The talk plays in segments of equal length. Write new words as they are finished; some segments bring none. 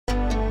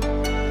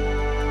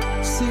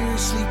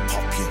seriously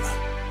popular.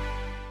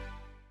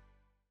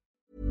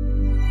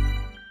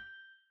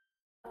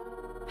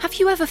 Have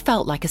you ever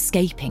felt like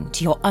escaping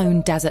to your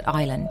own desert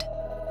island?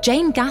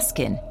 Jane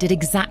Gaskin did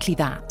exactly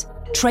that,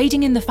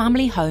 trading in the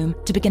family home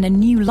to begin a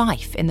new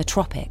life in the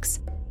tropics.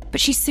 But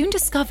she soon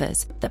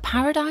discovers that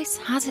paradise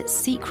has its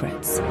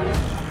secrets.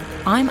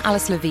 I'm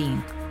Alice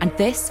Levine, and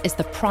this is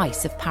The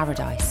Price of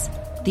Paradise,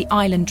 the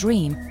island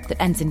dream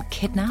that ends in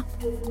kidnap,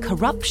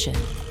 corruption,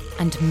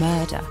 and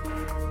murder.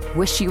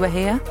 Wish you were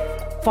here?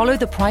 Follow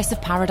The Price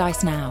of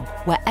Paradise now,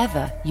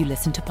 wherever you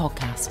listen to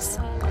podcasts.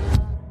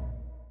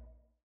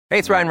 Hey,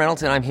 it's Ryan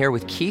Reynolds, and I'm here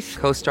with Keith,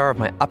 co-star of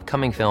my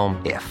upcoming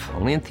film, If,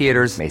 only in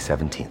theaters May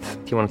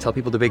 17th. Do you want to tell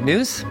people the big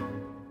news?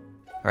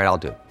 All right, I'll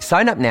do it.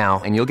 Sign up now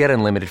and you'll get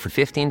unlimited for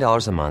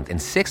 $15 a month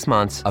and 6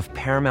 months of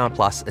Paramount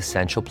Plus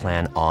Essential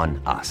Plan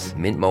on us.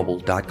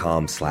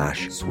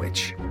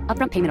 MintMobile.com/switch.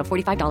 Upfront payment of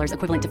 $45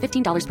 equivalent to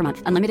 $15 per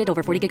month. Unlimited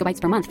over 40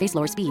 gigabytes per month. Face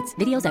lower speeds.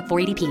 Videos at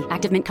 480p.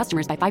 Active Mint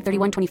customers by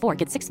 531.24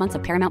 get 6 months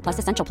of Paramount Plus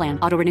Essential Plan.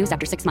 Auto renews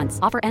after 6 months.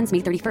 Offer ends May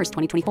 31st,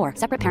 2024.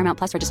 Separate Paramount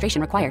Plus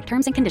registration required.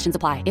 Terms and conditions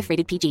apply if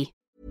rated PG.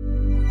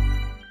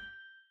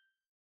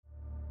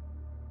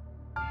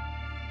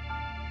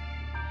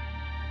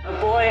 A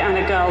boy and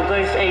a girl,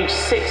 both aged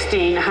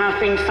 16, have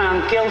been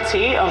found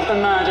guilty of the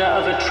murder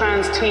of a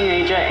trans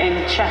teenager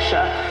in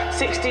Cheshire.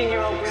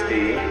 16-year-old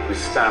Brianna was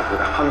stabbed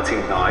with a hunting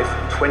knife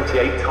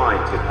 28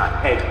 times in her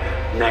head,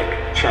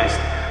 neck, chest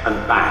and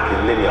back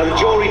in Linear Park. The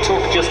jury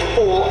took just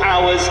 4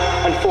 hours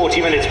and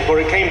 40 minutes before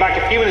it came back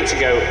a few minutes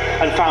ago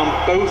and found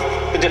both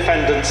the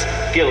defendants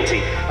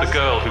guilty. The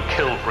girl who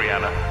killed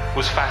Brianna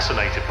was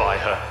fascinated by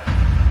her.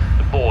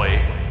 The boy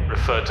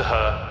referred to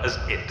her as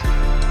it.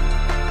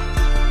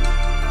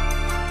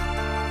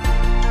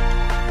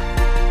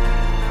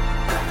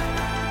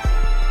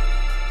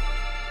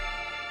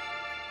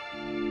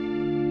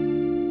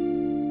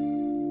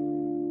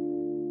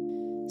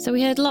 So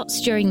we heard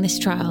lots during this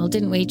trial,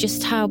 didn't we?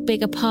 Just how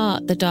big a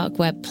part the dark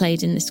web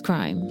played in this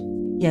crime.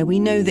 Yeah, we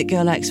know that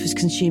Girl X was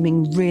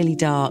consuming really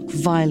dark,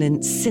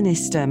 violent,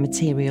 sinister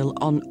material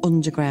on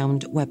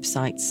underground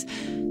websites.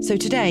 So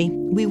today,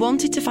 we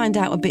wanted to find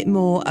out a bit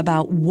more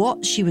about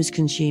what she was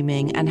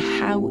consuming and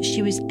how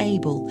she was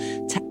able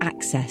to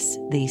access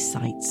these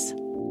sites.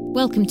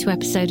 Welcome to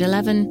episode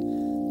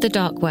 11, The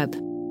Dark Web.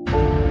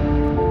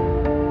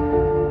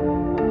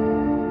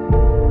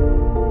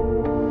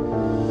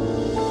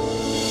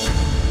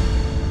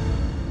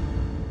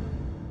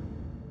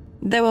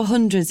 There were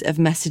hundreds of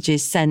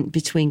messages sent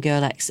between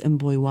Girl X and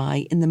Boy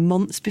Y in the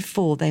months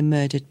before they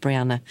murdered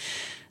Brianna.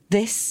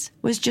 This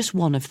was just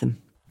one of them.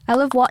 I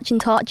love watching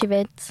torture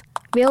vids,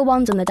 real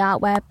ones on the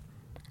dark web.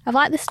 I've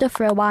liked this stuff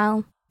for a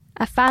while.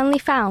 I finally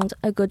found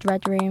a good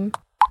red room.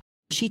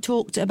 She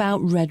talked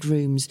about red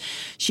rooms.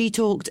 She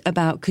talked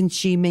about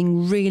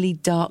consuming really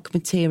dark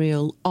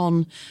material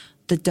on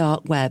the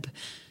dark web.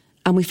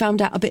 And we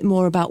found out a bit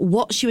more about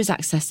what she was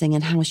accessing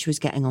and how she was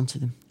getting onto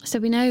them. So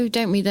we know,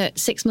 don't we, that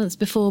 6 months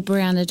before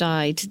Brianna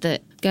died,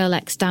 that Girl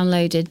X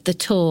downloaded the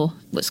Tor,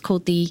 what's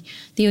called the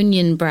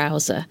Onion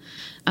browser.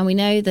 And we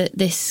know that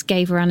this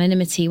gave her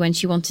anonymity when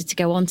she wanted to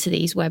go onto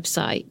these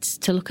websites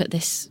to look at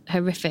this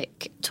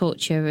horrific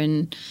torture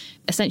and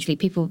essentially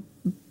people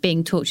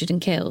being tortured and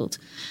killed.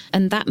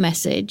 And that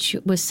message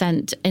was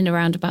sent in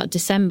around about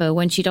December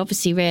when she'd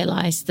obviously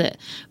realised that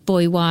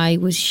Boy Y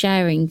was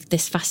sharing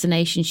this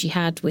fascination she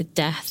had with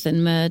death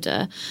and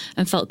murder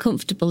and felt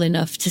comfortable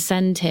enough to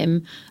send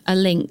him a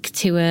link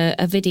to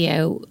a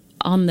video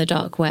on the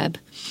dark web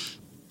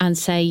and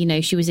say, you know,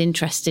 she was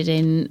interested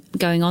in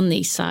going on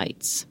these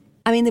sites.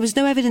 I mean, there was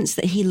no evidence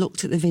that he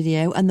looked at the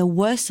video, and there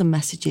were some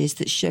messages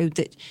that showed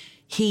that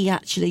he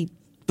actually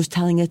was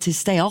telling her to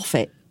stay off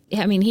it.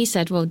 I mean, he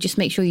said, well, just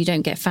make sure you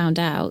don't get found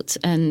out.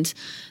 And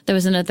there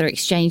was another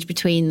exchange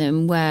between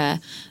them where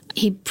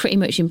he pretty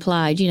much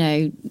implied, you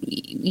know,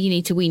 you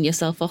need to wean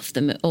yourself off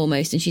them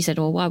almost. And she said,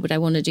 well, why would I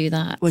want to do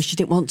that? Well, she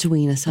didn't want to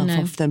wean herself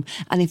off them.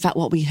 And in fact,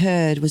 what we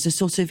heard was a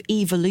sort of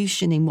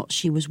evolution in what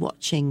she was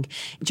watching.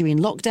 During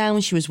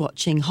lockdown, she was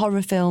watching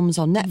horror films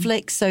on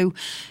Netflix. So,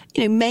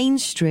 you know,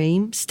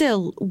 mainstream,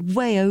 still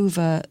way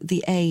over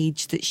the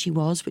age that she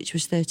was, which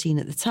was 13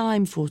 at the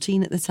time,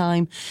 14 at the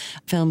time.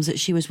 Films that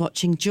she was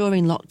watching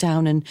during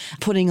lockdown and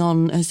putting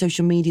on her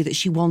social media that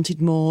she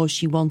wanted more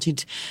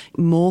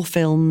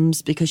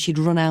films because she'd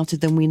run out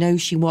of them. We know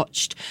she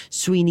watched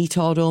Sweeney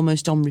Todd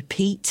almost on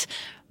repeat.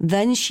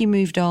 Then she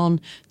moved on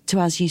to,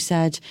 as you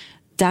said,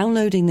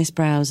 downloading this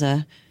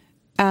browser,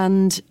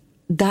 and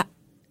that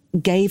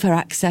gave her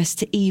access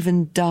to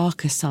even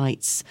darker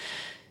sites.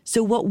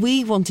 So what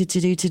we wanted to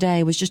do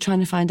today was just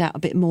trying to find out a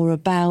bit more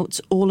about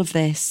all of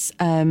this,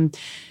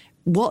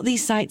 what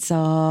these sites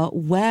are,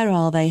 where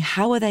are they,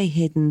 how are they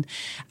hidden,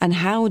 and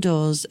how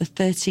does a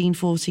 13,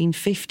 14,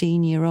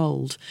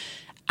 15-year-old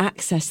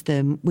access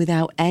them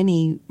without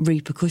any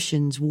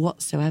repercussions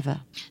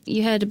whatsoever.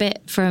 You heard a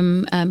bit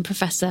from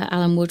Professor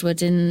Alan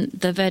Woodward in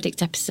the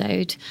Verdict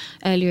episode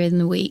earlier in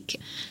the week,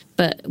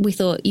 but we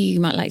thought you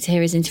might like to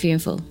hear his interview in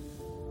full.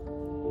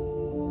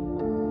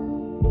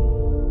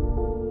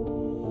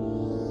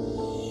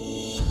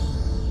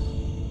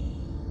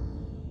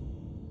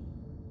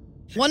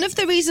 One of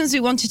the reasons we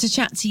wanted to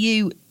chat to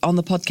you on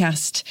the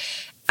podcast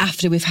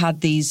after we've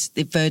had the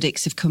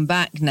verdicts have come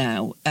back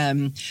now,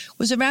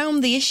 was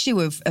around the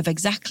issue of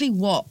exactly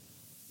what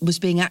was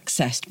being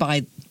accessed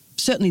by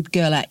certainly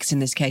Girl X in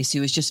this case,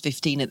 who was just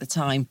 15 at the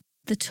time.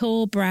 The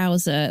Tor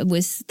browser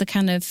was the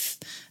kind of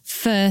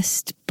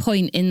first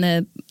point in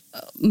the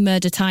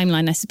murder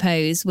timeline, I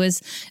suppose,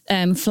 was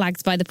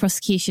flagged by the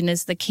prosecution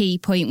as the key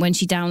point when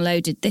she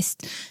downloaded this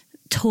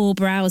Tor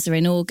browser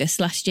in August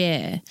last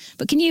year.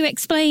 But can you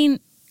explain,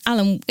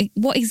 Alan,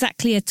 what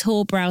exactly a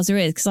Tor browser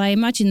is? Because I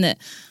imagine that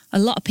a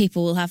lot of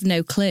people will have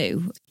no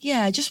clue.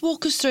 Yeah, just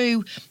walk us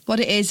through what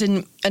it is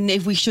and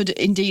if we should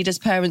indeed, as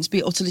parents,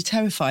 be utterly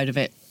terrified of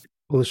it.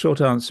 Well, the short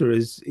answer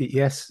is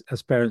yes,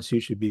 as parents, you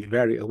should be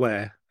very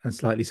aware and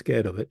slightly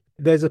scared of it.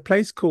 There's a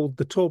place called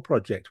the Tor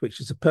Project,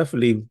 which is a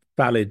perfectly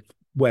valid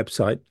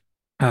website.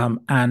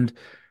 And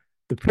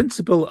the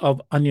principle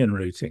of onion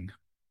routing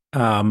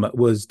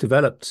was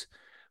developed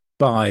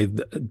by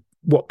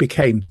what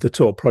became the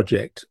Tor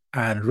Project.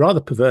 And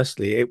rather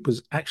perversely, it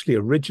was actually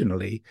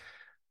originally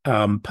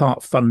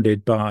part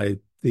funded by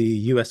the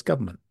US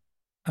government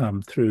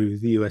through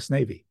the US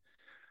Navy.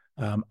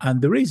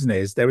 And the reason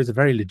is there is a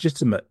very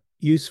legitimate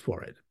use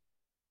for it.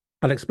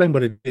 I'll explain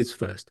what it is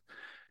first.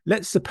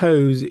 Let's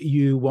suppose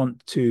you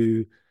want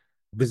to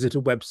visit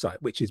a website,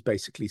 which is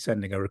basically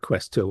sending a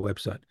request to a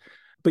website,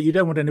 but you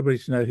don't want anybody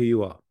to know who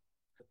you are.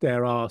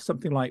 There are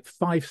something like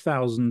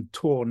 5,000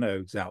 Tor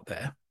nodes out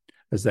there,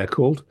 as they're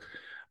called,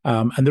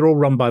 and they're all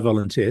run by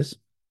volunteers.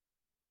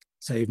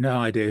 So you've no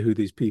idea who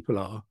these people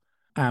are.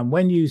 And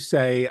when you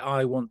say,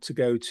 I want to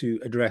go to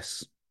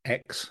address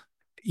X,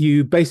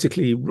 you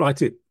basically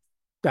write it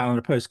down on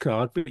a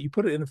postcard, but you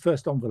put it in the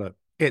first envelope.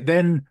 It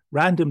then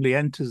randomly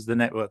enters the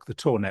network, the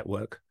Tor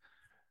network,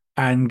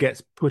 and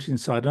gets put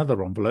inside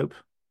another envelope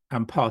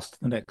and passed to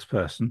the next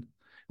person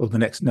or the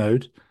next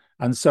node,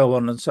 and so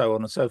on and so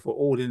on and so forth,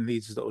 all in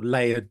these sort of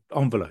layered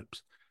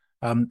envelopes,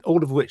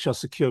 all of which are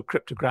secured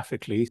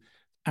cryptographically,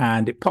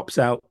 and it pops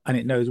out and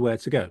it knows where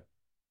to go.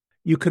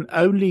 You can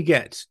only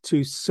get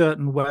to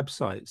certain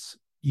websites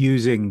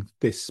using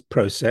this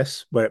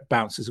process where it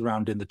bounces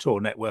around in the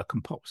Tor network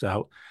and pops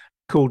out,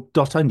 called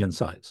 .onion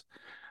sites.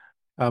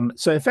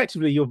 So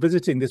effectively, you're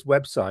visiting this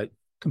website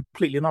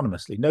completely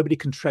anonymously. Nobody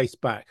can trace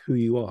back who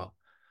you are.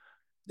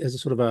 There's a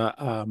sort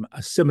of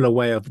a similar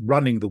way of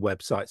running the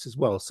websites as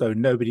well. So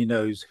nobody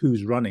knows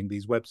who's running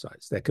these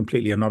websites. They're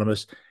completely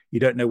anonymous. You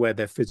don't know where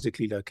they're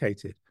physically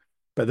located,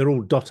 but they're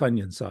all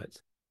 .onion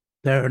sites.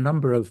 There are a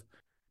number of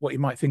what you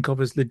might think of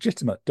as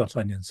legitimate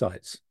 .onion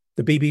sites.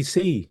 The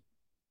BBC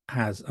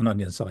has an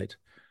onion site,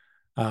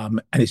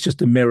 and it's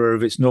just a mirror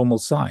of its normal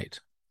site.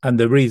 And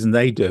the reason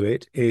they do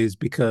it is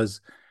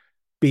because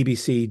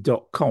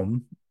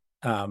BBC.com,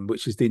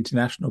 which is the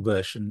international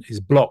version,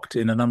 is blocked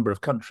in a number of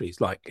countries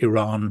like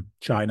Iran,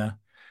 China.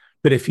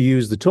 But if you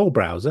use the Tor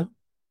browser,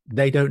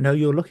 they don't know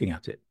you're looking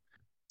at it.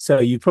 So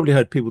you've probably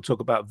heard people talk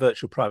about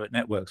virtual private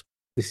networks.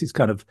 This is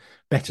kind of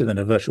better than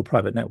a virtual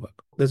private network.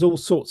 There's all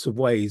sorts of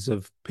ways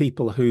of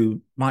people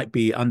who might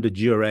be under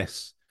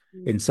duress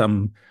in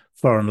some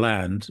foreign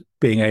land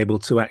being able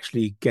to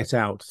actually get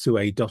out to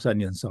a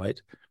 .onion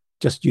site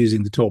just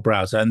using the Tor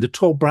browser. And the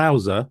Tor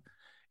browser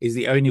is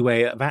the only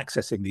way of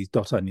accessing these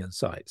 .onion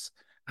sites.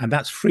 And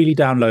that's freely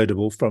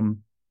downloadable from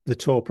the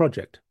Tor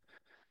project.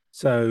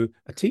 So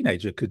a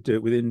teenager could do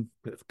it within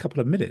a couple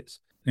of minutes.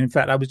 In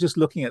fact, I was just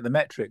looking at the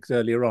metrics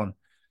earlier on,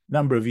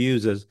 number of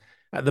users.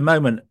 At the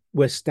moment,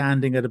 we're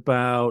standing at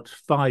about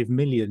 5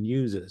 million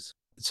users.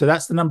 So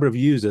that's the number of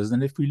users.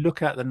 And if we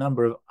look at the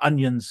number of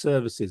onion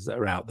services that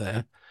are out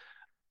there,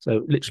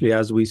 so literally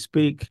as we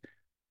speak,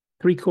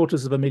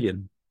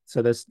 750,000.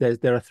 So there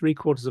are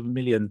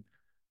 750,000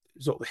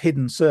 sort of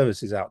hidden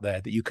services out there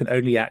that you can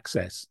only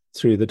access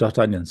through the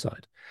 .onion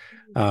site.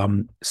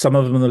 Some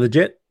of them are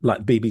legit,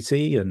 like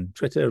BBC and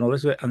Twitter and all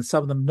this, and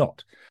some of them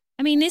not.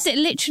 I mean, is it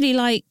literally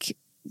like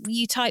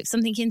you type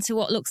something into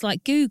what looks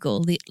like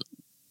Google?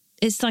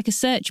 It's like a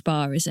search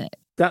bar, is it?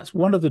 That's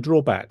one of the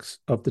drawbacks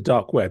of the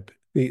dark web.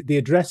 The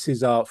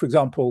addresses are, for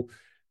example,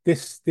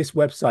 this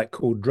website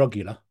called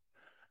Drugula.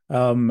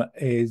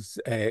 Is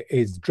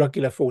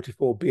Drugula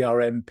 44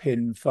 BRM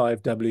pin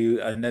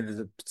 5W, and then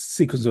there's a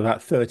sequence of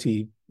about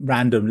 30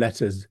 random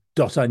letters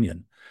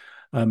 .onion.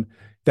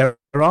 There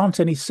aren't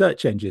any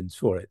search engines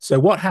for it. So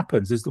what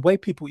happens is the way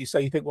people, you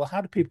think, well,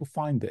 how do people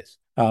find this?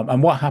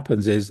 And what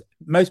happens is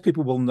most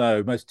people will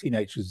know, most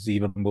teenagers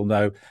even will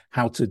know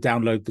how to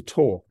download the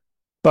Tor.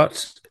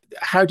 But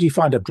how do you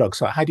find a drug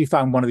site? How do you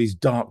find one of these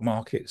dark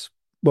markets?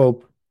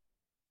 Well,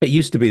 it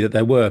used to be that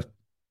there were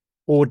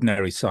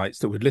ordinary sites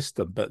that would list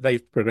them, but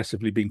they've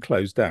progressively been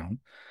closed down.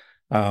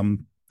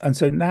 And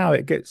so now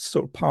it gets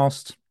sort of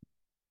past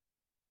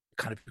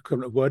kind of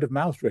equivalent of word of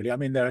mouth, really. I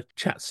mean, there are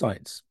chat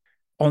sites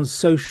on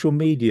social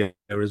media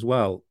as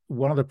well.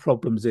 One of the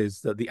problems is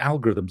that the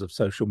algorithms of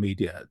social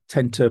media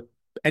tend to,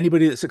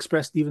 anybody that's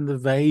expressed even the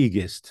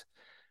vaguest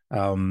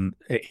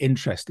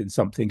interest in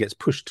something gets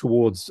pushed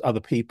towards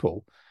other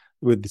people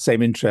with the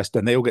same interest,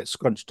 and they all get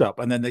scrunched up,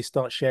 and then they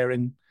start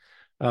sharing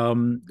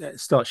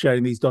start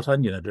sharing these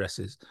 .onion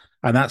addresses,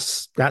 and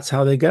that's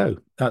how they go.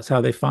 That's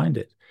how they find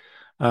it.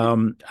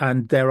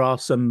 And there are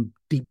some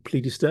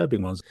deeply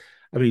disturbing ones.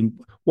 I mean,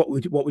 what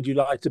would you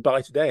like to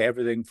buy today?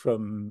 Everything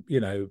from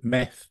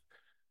meth,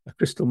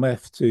 crystal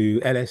meth to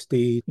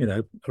LSD.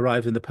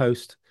 Arrive in the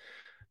post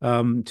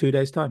 2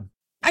 days time.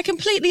 I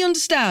completely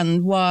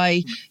understand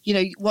why,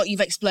 what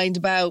you've explained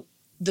about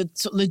the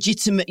sort of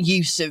legitimate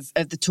use of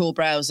the Tor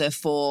browser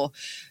for,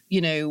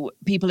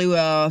 people who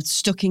are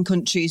stuck in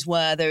countries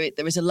where there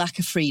is a lack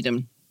of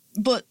freedom.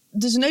 But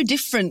there's no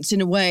difference in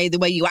a way, the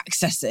way you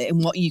access it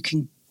and what you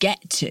can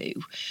get to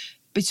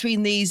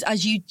between these,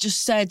 as you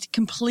just said,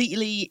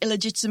 completely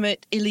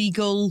illegitimate,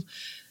 illegal,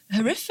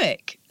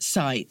 horrific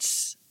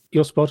sites.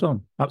 You're spot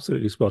on,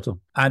 absolutely spot on.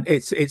 And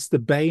it's the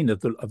bane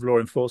of law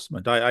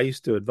enforcement. I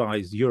used to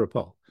advise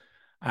Europol,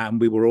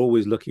 and we were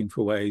always looking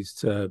for ways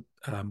to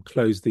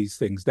close these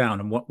things down.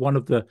 And one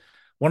of the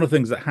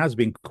things that has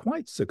been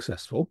quite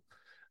successful,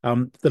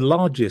 the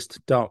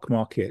largest dark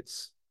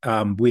markets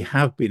we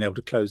have been able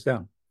to close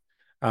down.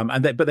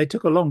 But they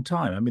took a long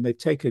time. I mean, they've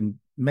taken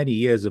many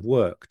years of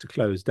work to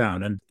close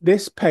down. And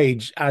this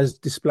page, as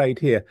displayed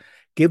here,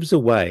 gives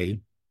away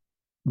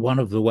one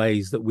of the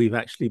ways that we've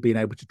actually been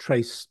able to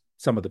trace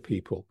some of the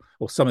people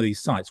or some of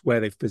these sites where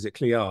they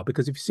physically are.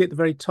 Because if you see at the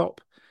very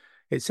top,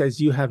 it says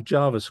you have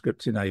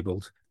JavaScript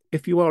enabled.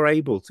 If you are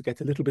able to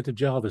get a little bit of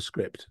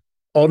JavaScript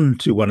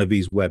onto one of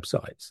these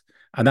websites,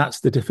 and that's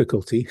the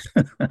difficulty,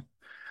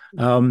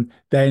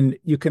 then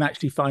you can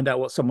actually find out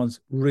what someone's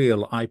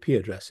real IP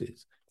address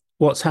is.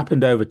 What's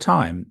happened over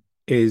time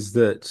is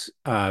that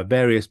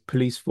various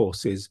police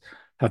forces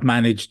have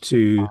managed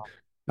to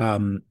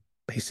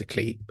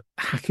basically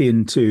hack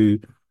into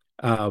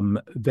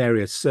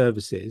various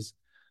services,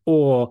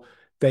 or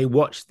they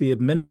watch the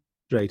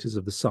administrators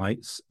of the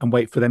sites and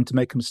wait for them to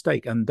make a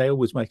mistake, and they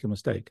always make a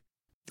mistake.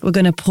 We're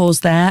going to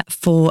pause there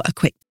for a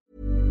quick.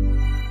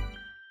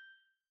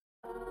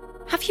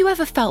 Have you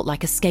ever felt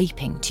like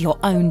escaping to your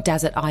own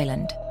desert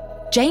island?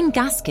 Jane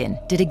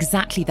Gaskin did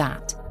exactly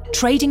that,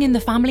 trading in the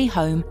family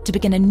home to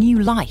begin a new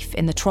life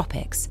in the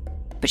tropics.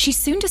 But she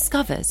soon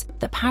discovers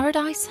that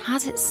paradise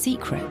has its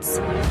secrets.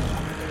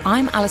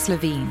 I'm Alice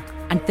Levine,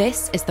 and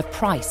this is The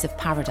Price of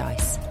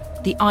Paradise,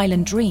 the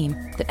island dream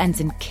that ends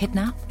in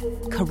kidnap,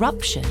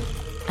 corruption,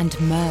 and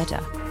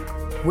murder.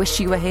 Wish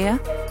you were here?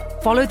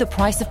 Follow The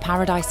Price of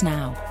Paradise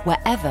now,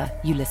 wherever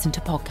you listen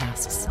to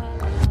podcasts.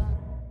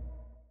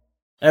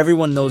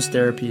 Everyone knows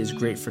therapy is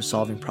great for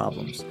solving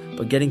problems,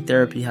 but getting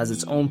therapy has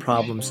its own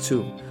problems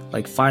too,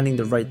 like finding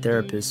the right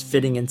therapist,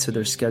 fitting into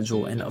their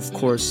schedule, and of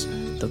course,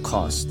 the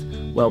cost.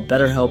 Well,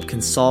 BetterHelp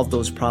can solve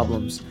those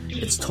problems.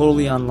 It's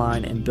totally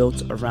online and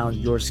built around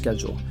your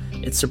schedule.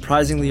 It's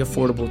surprisingly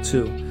affordable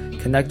too.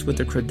 Connect with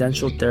a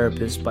credentialed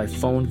therapist by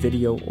phone,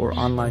 video, or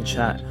online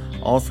chat,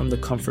 all from the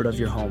comfort of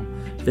your home.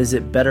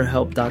 Visit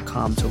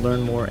BetterHelp.com to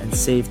learn more and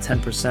save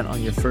 10%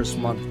 on your first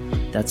month.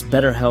 That's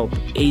BetterHelp,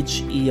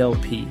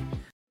 H-E-L-P.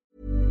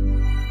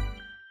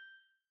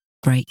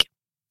 Break.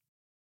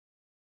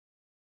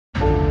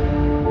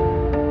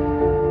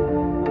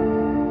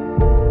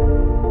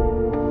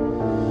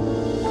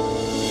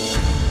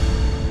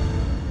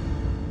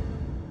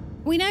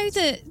 We know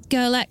that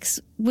Girl X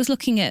was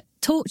looking at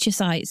torture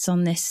sites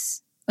on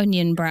this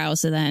Onion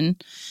browser then.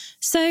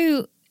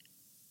 So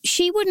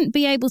she wouldn't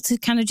be able to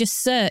kind of just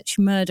search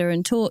murder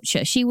and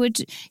torture. She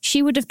would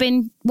have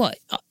been,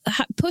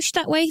 pushed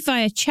that way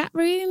via chat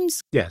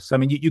rooms? Yes. I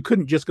mean, you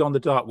couldn't just go on the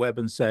dark web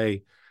and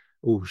say,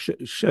 oh,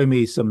 show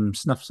me some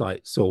snuff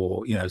sites,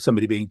 or,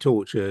 somebody being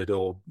tortured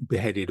or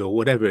beheaded or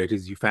whatever it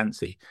is you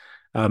fancy.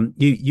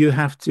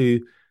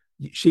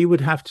 She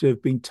would have to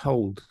have been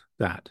told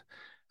that.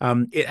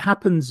 It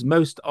happens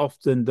most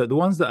often that the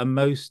ones that are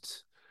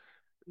most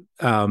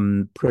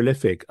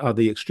prolific are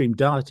the extreme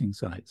dieting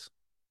sites,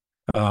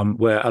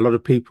 where a lot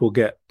of people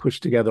get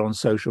pushed together on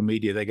social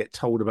media. They get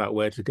told about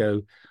where to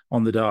go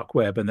on the dark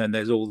web, and then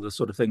there's all the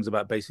sort of things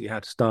about basically how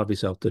to starve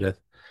yourself to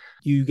death.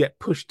 You get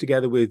pushed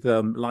together with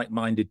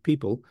like-minded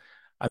people,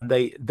 and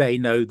they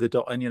know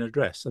the .onion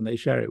address, and they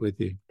share it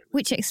with you.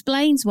 Which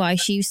explains why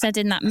she said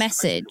in that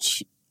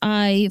message,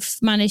 I've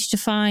managed to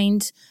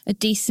find a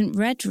decent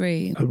red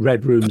room.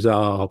 Red rooms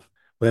are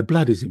where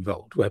blood is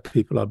involved, where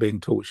people are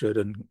being tortured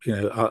and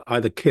are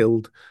either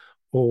killed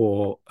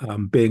or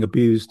being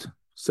abused,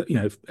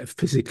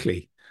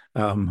 physically,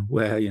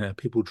 where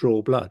people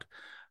draw blood,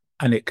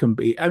 and it can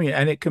be.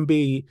 It can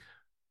be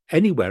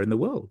anywhere in the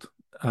world.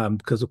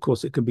 Because of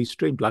course it can be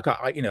streamed. Like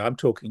I'm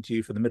talking to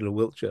you from the middle of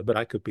Wiltshire, but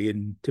I could be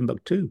in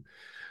Timbuktu,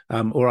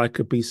 or I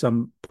could be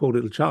some poor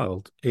little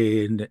child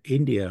in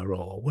India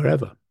or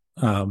wherever.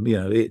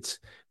 It's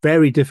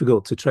very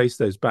difficult to trace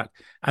those back.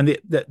 And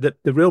the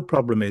real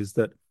problem is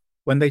that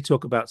when they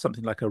talk about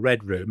something like a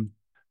red room,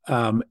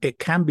 it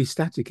can be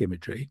static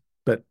imagery,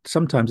 but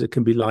sometimes it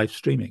can be live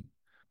streaming,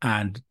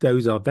 and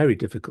those are very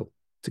difficult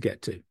to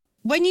get to.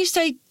 When you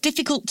say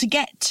difficult to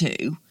get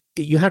to,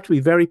 you have to be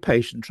very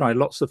patient, try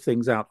lots of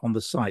things out on the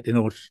site in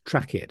order to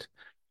track it.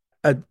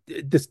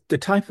 The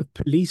type of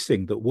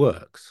policing that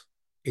works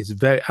It's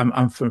very. I'm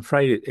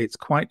afraid it's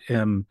quite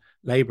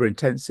labor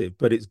intensive,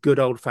 but it's good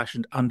old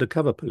fashioned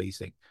undercover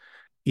policing.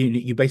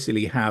 You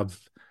basically have,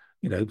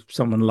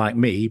 someone like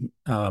me,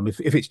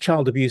 if it's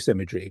child abuse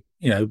imagery,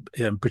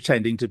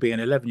 pretending to be an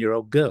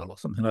 11-year-old girl or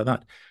something like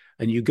that,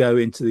 and you go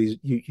into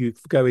you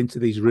go into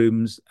these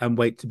rooms and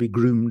wait to be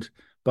groomed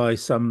by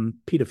some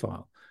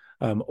paedophile,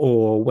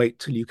 or wait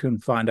till you can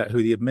find out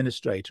who the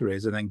administrator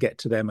is and then get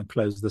to them and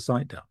close the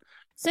site down.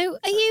 So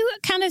are you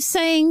kind of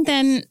saying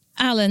then,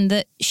 Alan,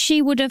 that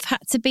she would have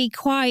had to be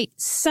quite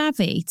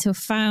savvy to have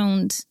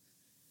found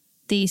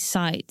these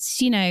sites?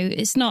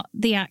 It's not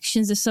the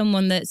actions of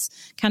someone that's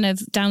kind of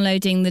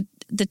downloading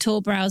the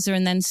Tor browser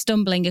and then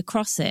stumbling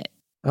across it.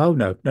 Oh,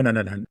 no.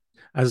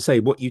 As I say,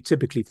 what you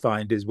typically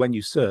find is when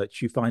you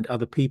search, you find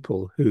other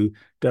people who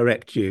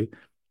direct you.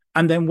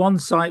 And then one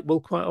site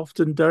will quite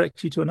often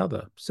direct you to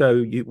another.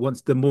 So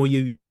the more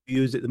you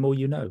use it, the more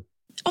you know.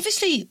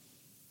 Obviously,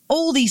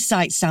 all these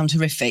sites sound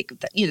horrific.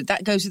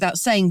 That goes without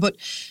saying. But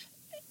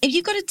if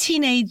you've got a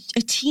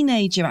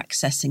teenager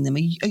accessing them,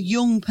 a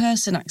young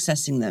person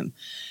accessing them,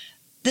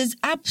 there's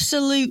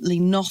absolutely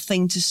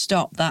nothing to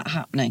stop that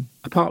happening.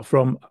 Apart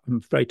from, I'm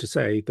afraid to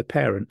say, the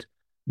parent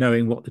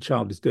knowing what the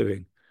child is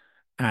doing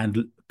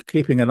and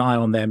keeping an eye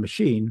on their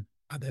machine,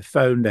 their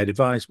phone, their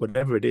device,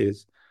 whatever it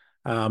is,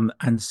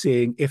 and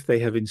seeing if they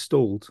have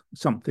installed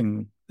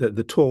something,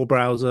 the Tor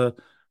browser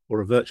or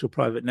a virtual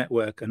private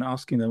network, and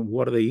asking them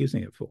what are they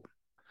using it for.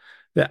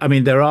 I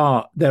mean, there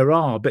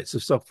are bits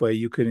of software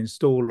you can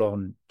install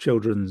on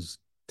children's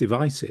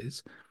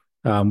devices,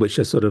 which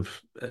are sort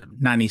of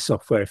nanny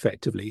software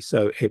effectively.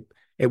 So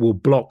it will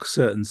block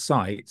certain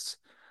sites,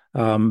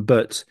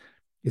 but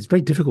it's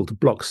very difficult to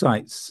block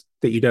sites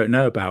that you don't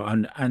know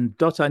about. And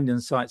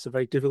 .onion sites are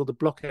very difficult to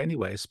block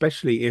anyway,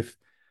 especially if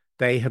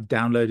they have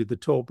downloaded the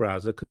Tor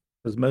browser,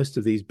 because most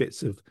of these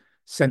bits of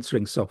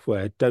censoring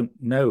software don't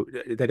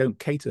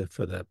cater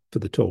for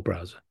the Tor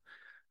browser.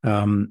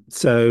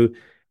 So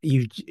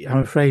I'm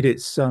afraid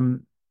it's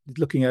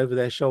looking over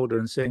their shoulder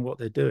and seeing what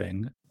they're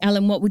doing.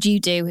 Alan, what would you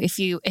do if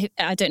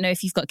I don't know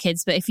if you've got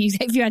kids, but if you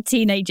had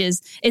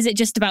teenagers, is it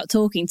just about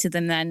talking to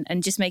them then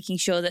and just making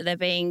sure that they're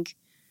being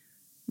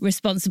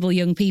responsible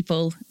young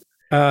people?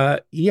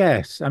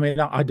 Yes. I mean,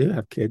 I do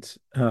have kids,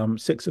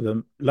 6 of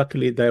them.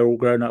 Luckily, they're all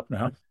grown up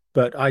now.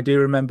 But I do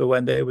remember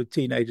when they were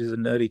teenagers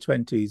and early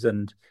 20s,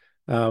 and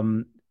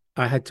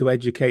I had to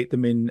educate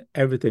them in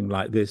everything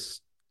like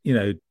this,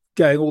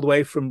 going all the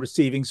way from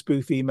receiving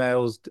spoof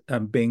emails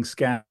and being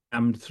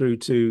scammed through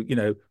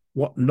to,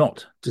 what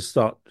not to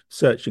start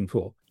searching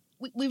for.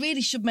 We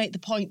really should make the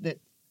point that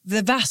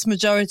the vast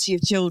majority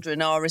of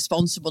children are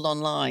responsible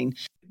online.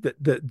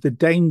 The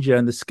danger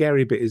and the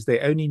scary bit is they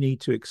only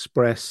need to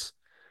express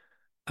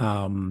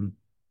the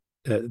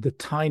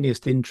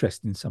tiniest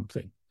interest in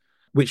something,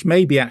 which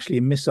may be actually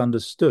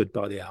misunderstood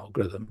by the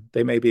algorithm.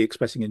 They may be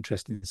expressing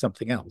interest in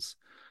something else.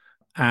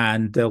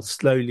 And they'll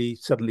suddenly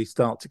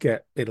start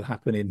to it'll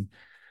happen in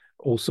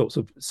all sorts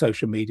of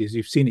social medias.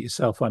 You've seen it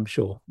yourself, I'm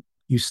sure.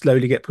 You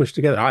slowly get pushed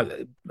together.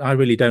 I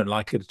really don't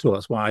like it at all.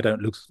 That's why I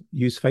don't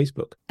use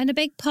Facebook. And a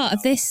big part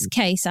of this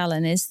case,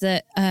 Alan, is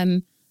that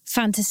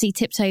fantasy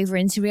tipped over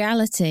into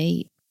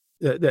reality.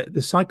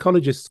 The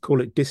psychologists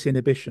call it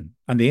disinhibition.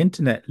 And the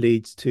internet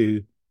leads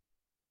to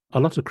a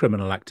lot of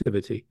criminal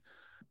activity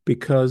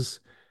because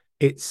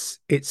it's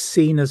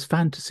seen as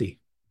fantasy.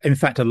 In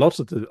fact, a lot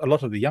of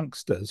the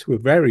youngsters who are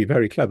very,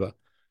 very clever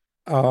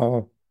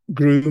are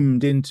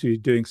groomed into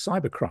doing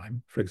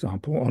cybercrime, for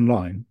example,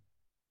 online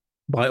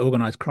by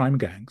organized crime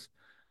gangs.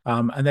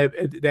 And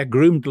they're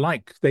groomed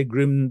like they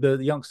groom the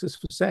youngsters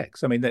for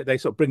sex. I mean, they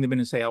sort of bring them in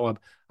and say, "Oh,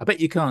 I bet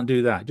you can't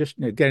do that." Just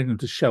getting them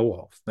to show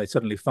off. They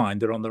suddenly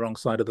find they're on the wrong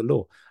side of the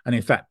law. And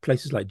in fact,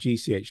 places like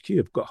GCHQ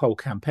have got whole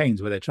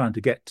campaigns where they're trying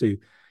to get to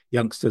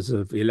youngsters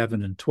of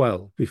 11 and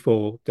 12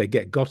 before they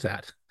get got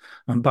at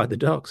by the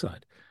dark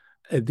side.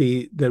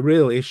 The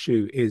real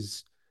issue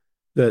is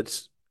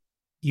that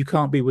you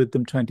can't be with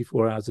them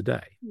 24 hours a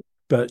day,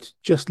 but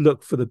just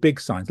look for the big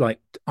signs,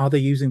 like, are they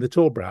using the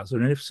Tor browser?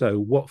 And if so,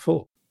 what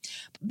for?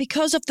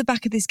 Because of the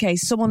back of this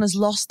case, someone has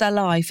lost their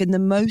life in the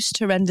most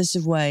horrendous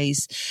of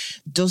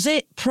ways. Does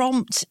it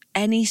prompt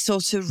any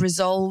sort of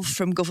resolve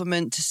from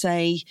government to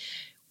say,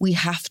 we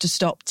have to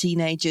stop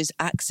teenagers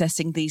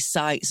accessing these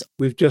sites?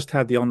 We've just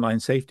had the Online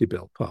Safety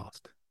Bill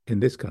passed in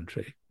this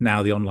country,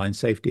 now the Online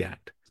Safety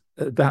Act.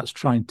 That's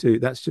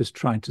just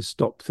trying to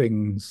stop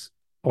things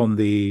on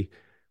the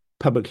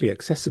publicly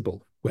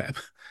accessible web.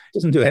 It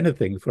doesn't do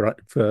anything for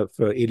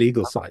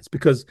illegal sites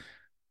because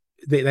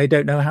they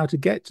don't know how to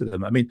get to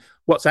them. I mean,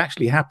 what's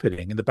actually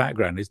happening in the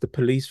background is the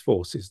police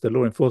forces, the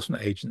law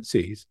enforcement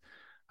agencies,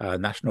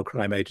 National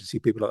Crime Agency,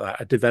 people like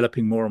that, are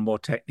developing more and more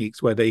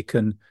techniques where they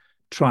can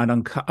try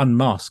and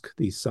unmask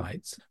these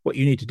sites. What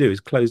you need to do is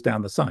close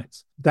down the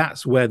sites.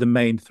 That's where the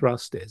main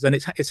thrust is. And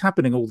it's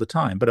happening all the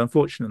time, but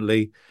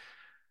unfortunately,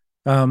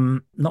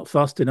 not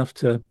fast enough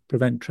to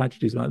prevent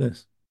tragedies like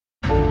this.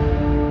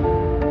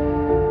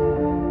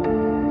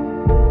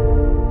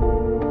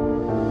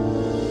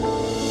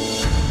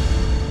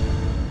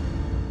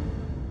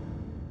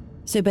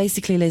 So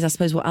basically, Liz, I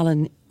suppose what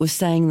Alan was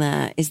saying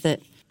there is that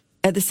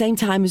at the same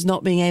time as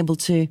not being able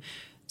to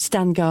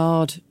stand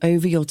guard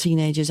over your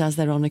teenagers as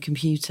they're on a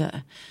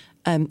computer,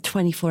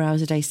 24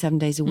 hours a day, 7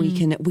 days a week,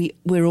 and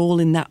we're all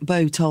in that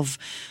boat of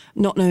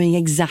not knowing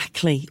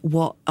exactly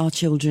what our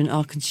children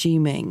are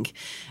consuming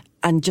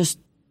and just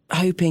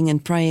hoping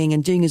and praying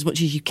and doing as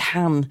much as you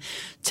can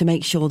to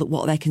make sure that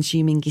what they're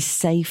consuming is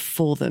safe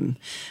for them.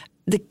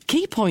 The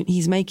key point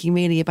he's making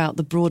really about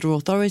the broader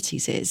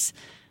authorities is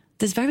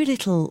there's very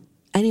little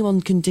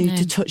anyone can do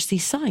to touch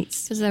these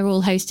sites. Because they're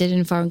all hosted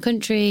in foreign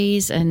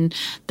countries and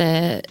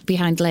they're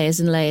behind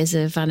layers and layers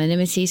of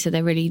anonymity. So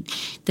they're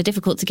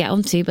difficult to get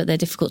onto, but they're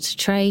difficult to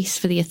trace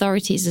for the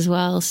authorities as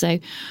well. So,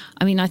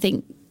 I mean, I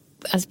think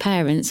as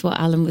parents, what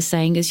Alan was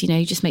saying is,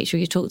 just make sure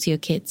you talk to your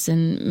kids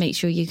and make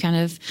sure you kind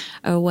of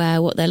are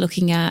aware what they're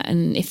looking at.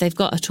 And if they've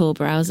got a Tor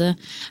browser,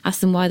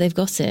 ask them why they've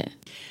got it.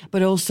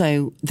 But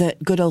also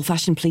that good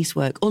old-fashioned police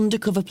work,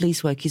 undercover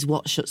police work is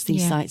what shuts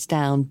these sites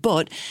down.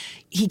 But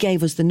he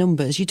gave us the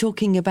numbers. You're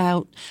talking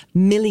about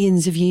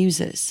millions of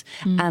users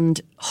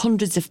and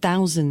hundreds of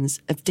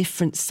thousands of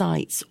different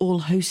sites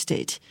all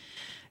hosted,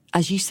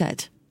 as you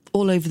said,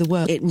 all over the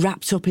world. It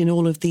wrapped up in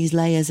all of these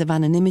layers of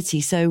anonymity.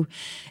 So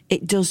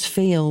it does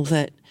feel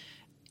that,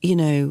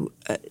 the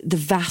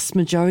vast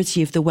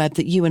majority of the web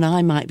that you and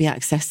I might be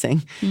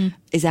accessing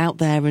is out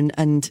there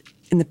and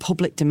in the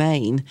public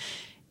domain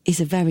is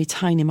a very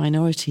tiny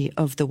minority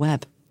of the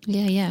web.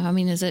 Yeah. I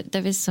mean,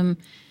 there is some...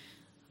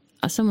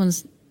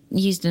 someone's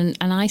used an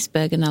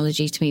iceberg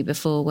analogy to me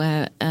before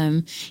where...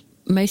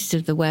 most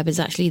of the web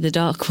is actually the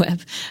dark web,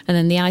 and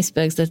then the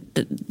icebergs,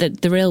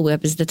 the real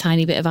web is the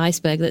tiny bit of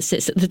iceberg that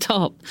sits at the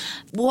top.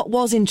 What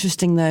was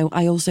interesting, though,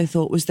 I also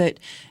thought, was that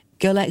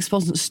Girl X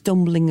wasn't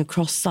stumbling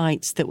across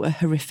sites that were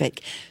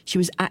horrific. She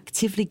was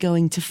actively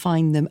going to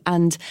find them,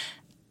 and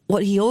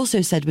what he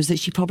also said was that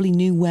she probably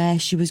knew where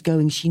she was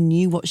going. She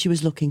knew what she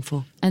was looking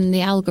for. And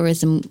the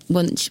algorithm,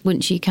 once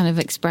you kind of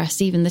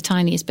express even the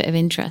tiniest bit of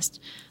interest,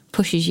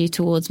 pushes you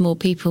towards more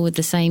people with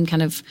the same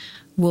kind of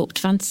warped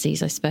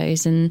fantasies, I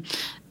suppose. And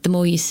the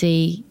more you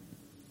see,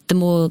 the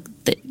more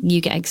that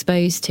you get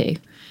exposed to.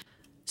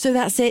 So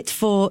that's it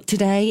for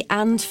today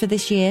and for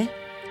this year.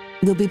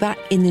 We'll be back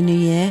in the new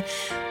year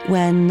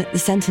when the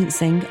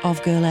sentencing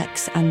of Girl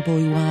X and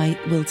Boy Y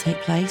will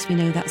take place. We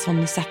know that's on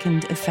the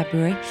 2nd of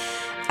February.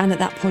 And at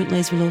that point,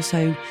 Liz will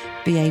also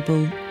be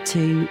able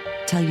to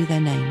tell you their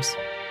names.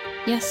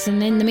 Yes,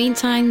 and in the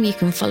meantime, you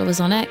can follow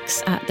us on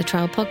X at The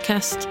Trial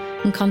Podcast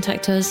and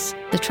contact us,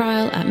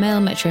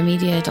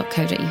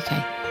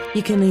 thetrial@mailmetromedia.co.uk.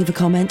 You can leave a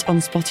comment on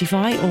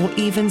Spotify or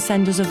even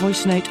send us a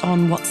voice note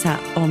on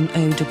WhatsApp on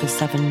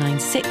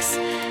 07796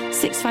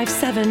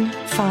 657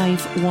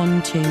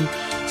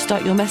 512.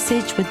 Start your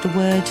message with the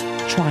word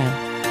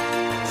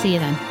trial. See you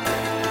then.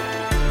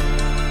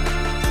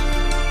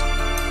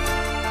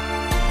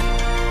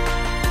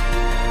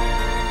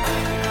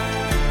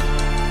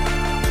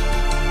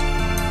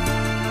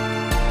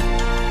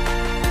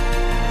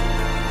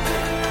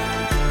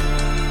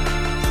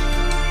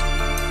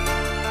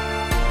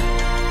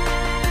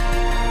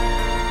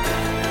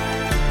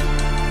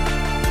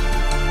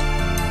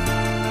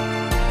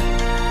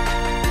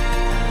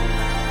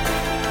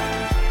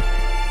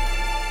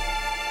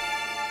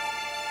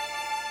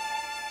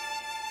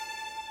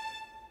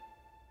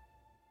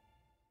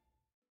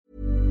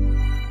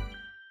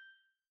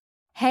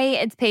 Hey,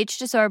 it's Paige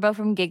DeSorbo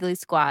from Giggly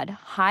Squad.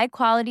 High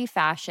quality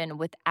fashion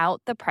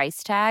without the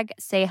price tag.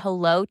 Say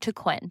hello to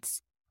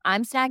Quince.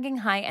 I'm snagging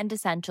high-end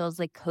essentials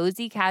like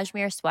cozy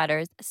cashmere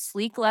sweaters,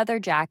 sleek leather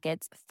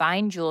jackets,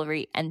 fine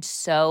jewelry, and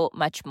so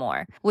much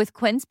more. With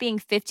Quince being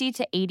 50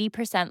 to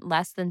 80%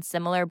 less than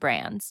similar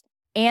brands.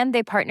 And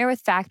they partner with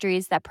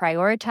factories that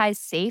prioritize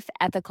safe,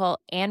 ethical,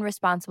 and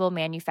responsible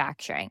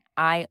manufacturing.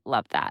 I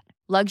love that.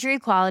 Luxury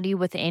quality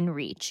within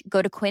reach.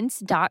 Go to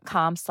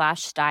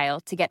quince.com/style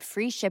to get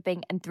free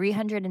shipping and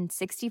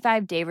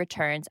 365-day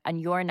returns on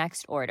your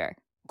next order.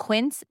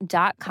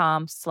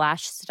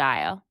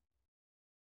 Quince.com/style.